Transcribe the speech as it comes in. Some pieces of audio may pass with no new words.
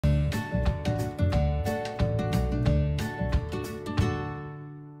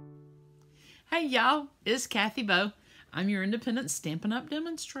Hey y'all, it's Kathy Bow. I'm your independent Stampin' Up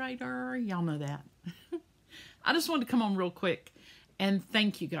demonstrator. Y'all know that. I just wanted to come on real quick and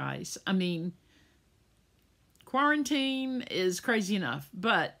thank you guys. I mean, quarantine is crazy enough,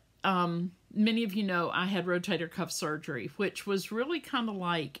 but many of you know I had rotator cuff surgery, which was really kind of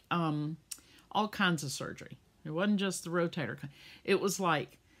like all kinds of surgery. It wasn't just the rotator cuff. It was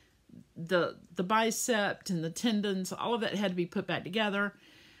like the bicep and the tendons, all of that had to be put back together.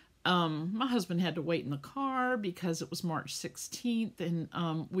 My husband had to wait in the car because it was March 16th,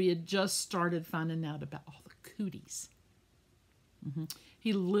 and we had just started finding out about all the cooties.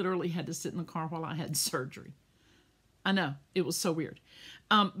 He literally had to sit in the car while I had surgery. I know, it was so weird.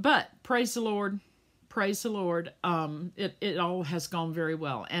 But praise the Lord. Praise the Lord. It all has gone very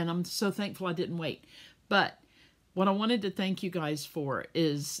well, and I'm so thankful I didn't wait. But what I wanted to thank you guys for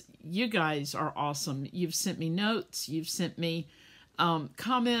is you guys are awesome. You've sent me notes. You've sent me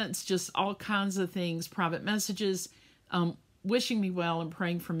comments, just all kinds of things, private messages, wishing me well and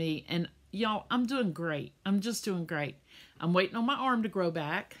praying for me. And y'all, I'm doing great. I'm just doing great. I'm waiting on my arm to grow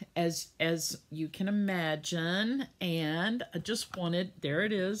back, as you can imagine. And I just wanted, there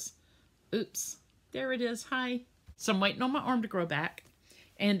it is. Oops, there it is. Hi. So I'm waiting on my arm to grow back,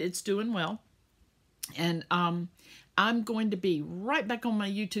 and it's doing well. And I'm going to be right back on my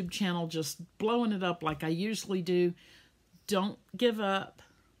YouTube channel, just blowing it up like I usually do. Don't give up.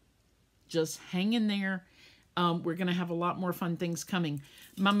 Just hang in there. We're going to have a lot more fun things coming.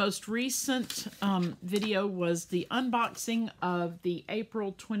 My most recent video was the unboxing of the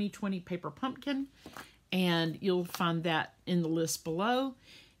April 2020 Paper Pumpkin, and you'll find that in the list below.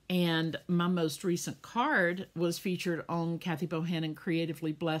 And my most recent card was featured on Kathy Bohannon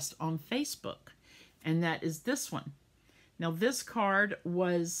Creatively Blessed on Facebook, and that is this one. Now, this card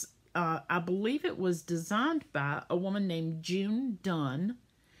was I believe it was designed by a woman named June Dunn,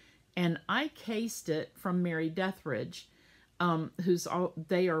 and I cased it from Mary Dethridge,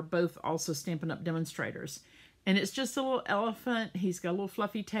 they are both also Stampin' Up demonstrators. And it's just a little elephant. He's got a little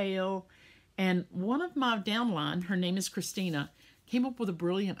fluffy tail. And one of my downline, her name is Christina, came up with a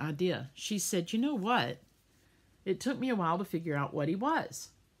brilliant idea. She said, you know what? It took me a while to figure out what he was.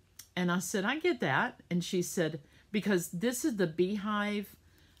 And I said, I get that. And she said, because this is the beehive,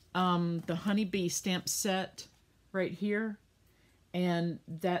 the honeybee stamp set right here, and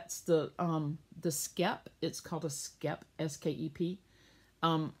that's the skep. It's called a skep, S-K-E-P.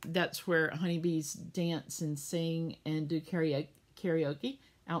 That's where honeybees dance and sing and do karaoke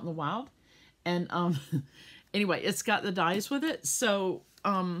out in the wild. And anyway, it's got the dies with it. So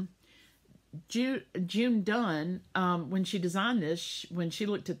June Dunn, when she designed this, when she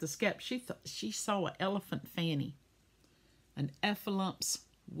looked at the skep, she saw an elephant fanny, an effalumps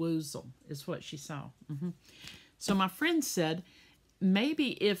woozle is what she saw. So my friend said,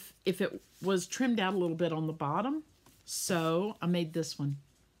 maybe if it was trimmed out a little bit on the bottom, so I made this one.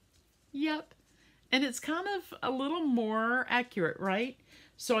 Yep. And it's kind of a little more accurate, right?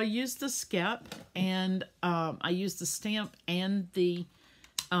 So I used the skep, and I used the stamp and the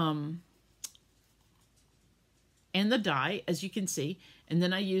die, as you can see. And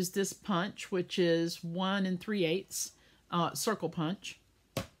then I used this punch, which is 1 3/8 circle punch.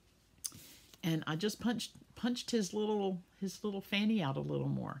 And I just punched his little fanny out a little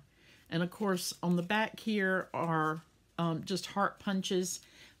more. And of course, on the back here are just heart punches.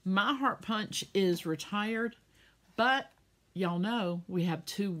 My heart punch is retired, but y'all know we have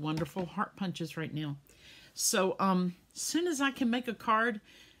 2 wonderful heart punches right now. So soon as I can make a card,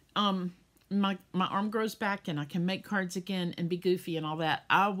 my arm grows back and I can make cards again and be goofy and all that,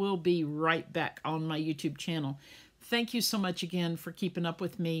 I will be right back on my YouTube channel. Thank you so much again for keeping up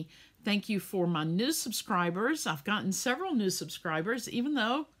with me. Thank you for my new subscribers. I've gotten several new subscribers, even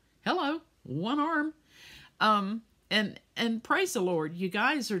though, hello, 1 arm. And praise the Lord. You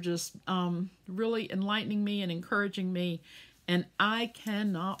guys are just really enlightening me and encouraging me. And I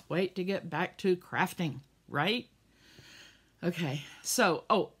cannot wait to get back to crafting, right? Okay,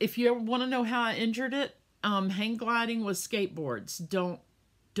 so, if you ever want to know how I injured it, hang gliding with skateboards.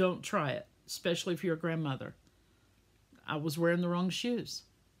 Don't try it, especially if you're a grandmother. I was wearing the wrong shoes.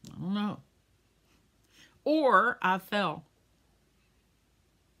 I don't know. Or I fell.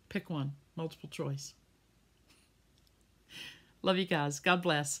 Pick one. Multiple choice. Love you guys. God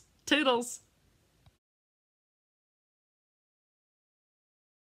bless. Toodles.